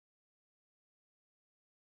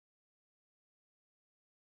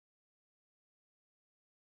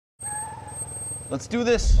Let's do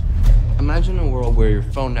this. Imagine a world where your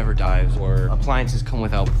phone never dies or appliances come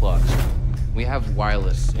without plugs. We have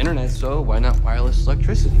wireless internet, so why not wireless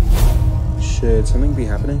electricity? Should something be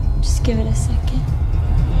happening? Just give it a second.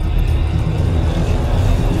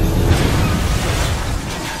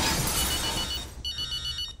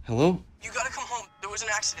 Hello? You gotta come home. There was an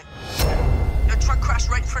accident. Their truck crashed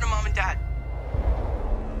right in front of Mom and Dad.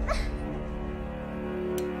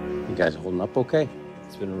 You guys holding up okay?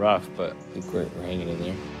 It's been rough, but I think we're hanging in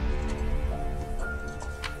there.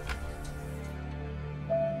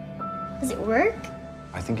 Does it work?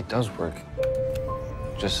 I think it does work.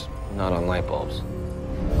 Just not on light bulbs.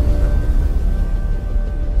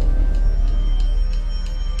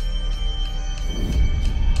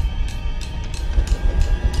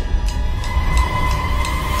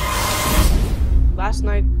 Last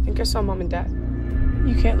night, I think I saw Mom and Dad.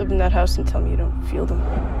 You can't live in that house and tell me you don't feel them.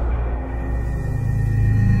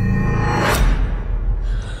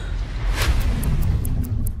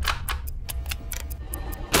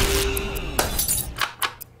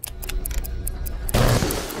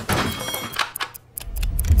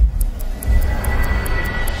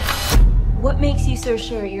 What makes you so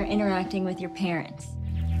sure you're interacting with your parents?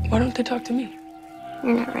 Why don't they talk to me?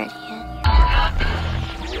 You're not ready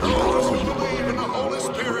yet.